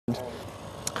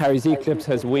Harry's Eclipse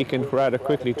has weakened rather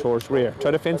quickly towards rear.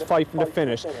 Try to fence 5 from the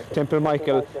finish. Temple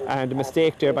Michael, and a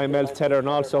mistake there by Mel's Tether, and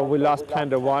also we lost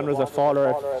Panda 1 was a faller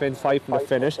at fence 5 from the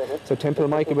finish. So Temple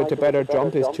Michael with the better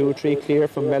jump is 2-3 clear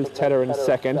from Mel's Tether in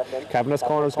second. Kavanagh's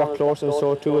Corners got close, and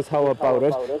so too is How About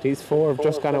It. These 4 have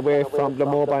just gone away from the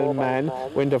Mobile Man,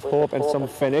 Wind of Hope and some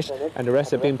finish, and the rest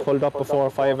have been pulled up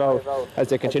before 5 out as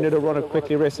they continue to run it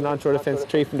quickly, racing on through the fence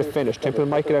 3 from the finish. Temple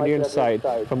Michael on the inside.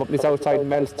 From up this outside,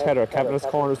 Mel's Tether. Kavanagh's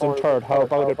Corners in third. How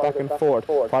About It back and forth,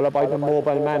 followed by the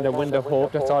Mobile Man, the Wind of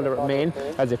Hope. That's all that remain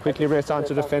as they quickly race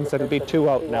onto the fence. That'll be 2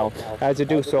 out now as they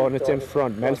do so, and it's in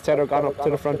front. Mel's Tether gone up to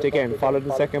the front again, followed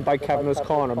in second by Kavanagh's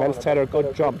Corner. Mel's Tether,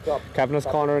 good jump. Kavanagh's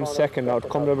Corner in second now,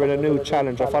 coming with a new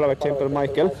challenger, followed by Temple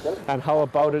Michael. And How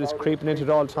About It is creeping into it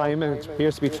all time, and it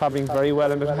appears to be travelling very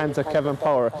well in the hands of Kevin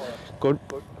Power. Good.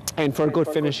 And for a good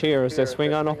finish here as they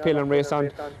swing on uphill and race on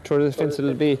through the fence.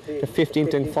 It'll be the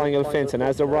 15th and final fence, and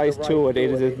as they rise to it, it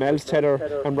is Mel's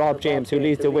Tether and Rob James who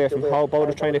leads the way from How About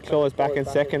It, trying to close back in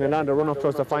second, and on the run up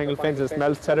towards the final fence is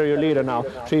Mel's Tether, your leader now.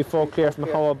 3-4 clear from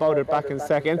How About It back in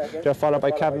second. They're followed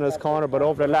by Kavanagh's Corner, but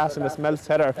over the last one is Mel's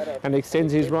Tether, and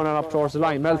extends his run on up towards the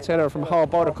line. Mel's Tether from How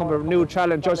About It coming with a new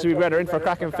challenge. Just to be better in for a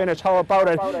cracking finish. How About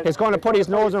It is going to put his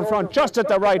nose in front just at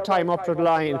the right time up to the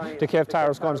line to Kev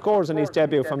Tara's gun. Scores in his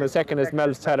debut. From the second is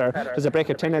Mel's Tether. There's a break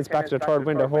of 10 lengths back to the third,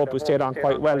 Wind of Hope, who stayed on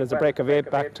quite well. There's a break of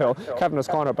 8 back to Kavanagh's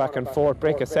Corner back and fourth,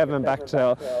 break of 7 back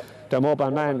to the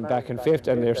Mobile Man back in fifth,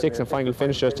 and their 6th and final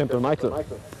finishers Temple Michael.